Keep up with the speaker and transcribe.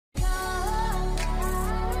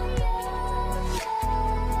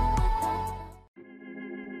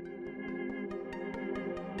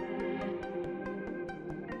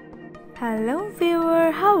Hello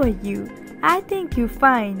viewer, how are you? I think you're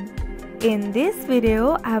fine. In this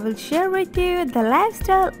video, I will share with you the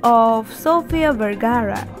lifestyle of Sofia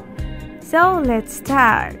Vergara. So let's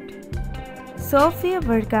start. Sofia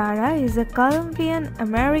Vergara is a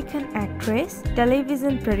Colombian-American actress,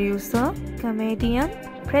 television producer, comedian,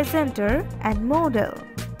 presenter, and model.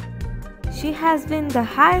 She has been the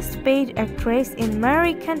highest paid actress in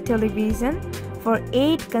American television for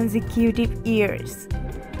 8 consecutive years,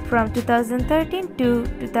 from 2013 to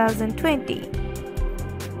 2020.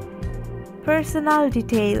 Personal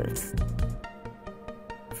details.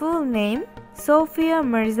 Full name: Sofia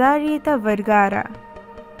Margarita Vergara.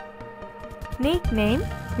 Nickname: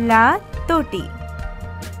 La Toti.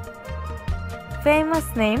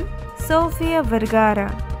 Famous name: Sofia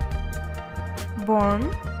Vergara.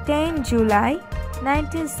 Born 10 July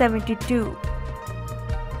 1972.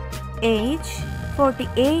 Age: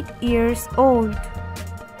 48 years old.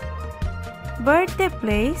 Birthday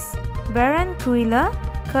place: Barranquilla,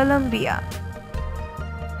 Colombia.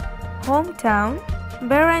 Hometown: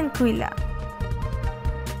 Barranquilla.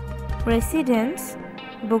 Residence: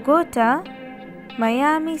 Bogota,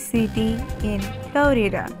 Miami City in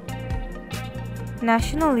Florida.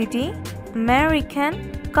 Nationality: American,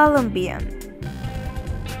 Colombian.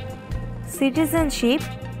 Citizenship: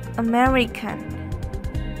 American.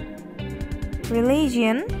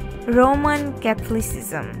 Religion: Roman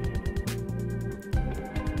Catholicism.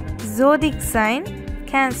 Zodiac sign: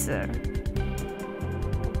 Cancer.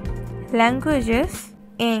 Languages: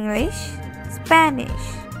 English, Spanish.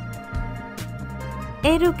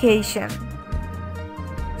 Education: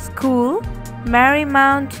 School: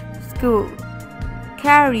 Marymount School.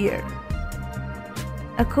 Career: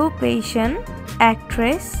 Occupation: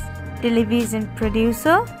 Actress, television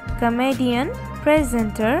producer, comedian,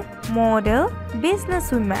 presenter, model,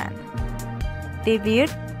 businesswoman. Debut: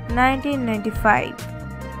 1995.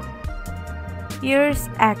 Years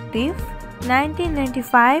active: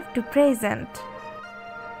 1995 to present.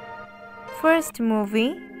 First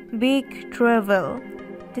movie: Big Trouble,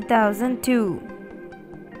 2002.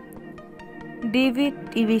 Debut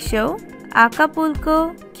TV show: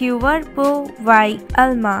 Acapulco, Cuerpo y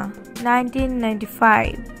Alma,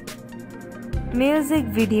 1995. Music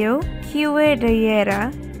video: Que Diera,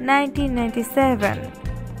 1997.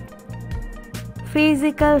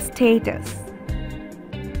 Physical status: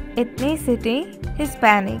 Ethnicity: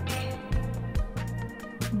 Hispanic.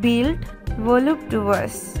 Build: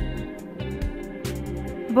 voluptuous.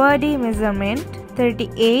 Body measurement: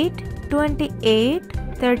 38, 28,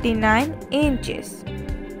 39 inches.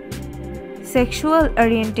 Sexual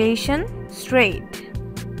orientation: straight.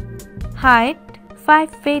 Height: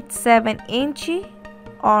 5 feet 7 inches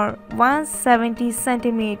or 170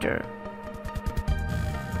 centimeter.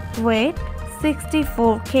 Weight: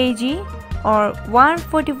 64 kg or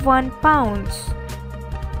 141 pounds.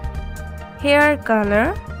 Hair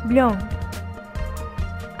color: blonde.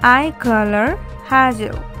 Eye color: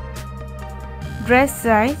 hazel. Dress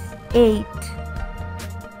size: 8.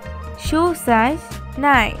 Shoe size: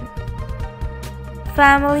 9.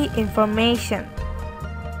 Family information.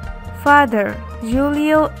 Father: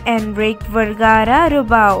 Julio Enrique Vergara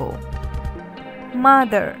Rubao.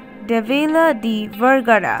 Mother: Davila de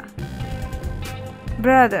Vergara.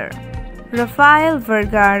 Brother: Rafael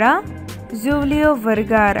Vergara, Julio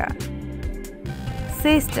Vergara.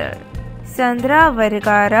 Sister: Sandra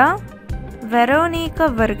Vergara, Veronica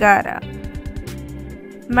Vergara.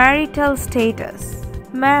 Marital status: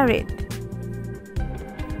 married.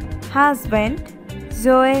 Husband: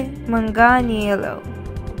 Zoe Manganiello.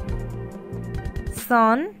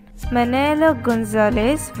 Son: Manelo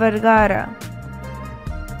Gonzalez Vergara.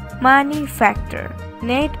 Money factor: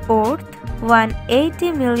 net worth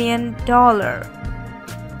 $180 million.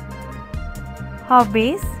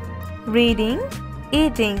 Hobbies: reading,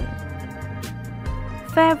 eating.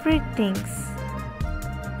 Favorite things: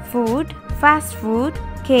 food, fast food,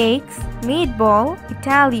 cakes, meatball,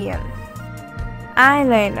 Italian.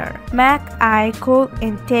 Eyeliner: MAC Eye Cool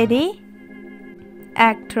in Teddy.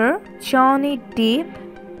 Actor: Johnny Depp.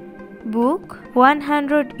 Book: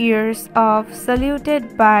 100 Years of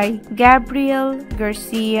Saluted by Gabriel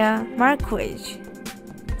Garcia Marquez.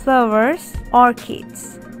 Flowers: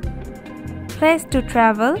 orchids. Place to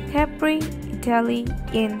travel: Capri, Italy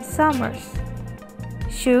in summers.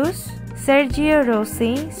 Shoes: Sergio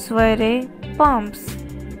Rossi Suede pumps.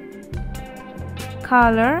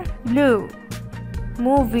 Color: blue.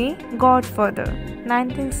 Movie: Godfather,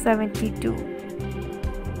 1972.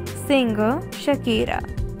 Singer: Shakira.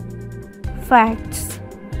 Facts: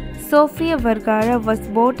 Sofia Vergara was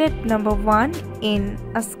voted number 1 in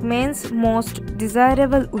Askmen's Most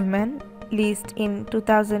Desirable Women list in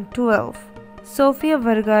 2012. Sofia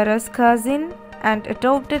Vergara's cousin and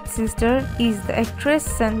adopted sister is the actress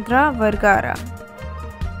Sandra Vergara.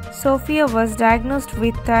 Sofia was diagnosed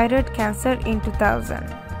with thyroid cancer in 2000.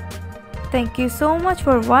 Thank you so much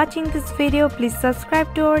for watching this video. Please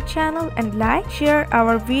subscribe to our channel and like, share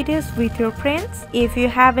our videos with your friends. If you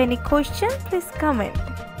have any question, please comment.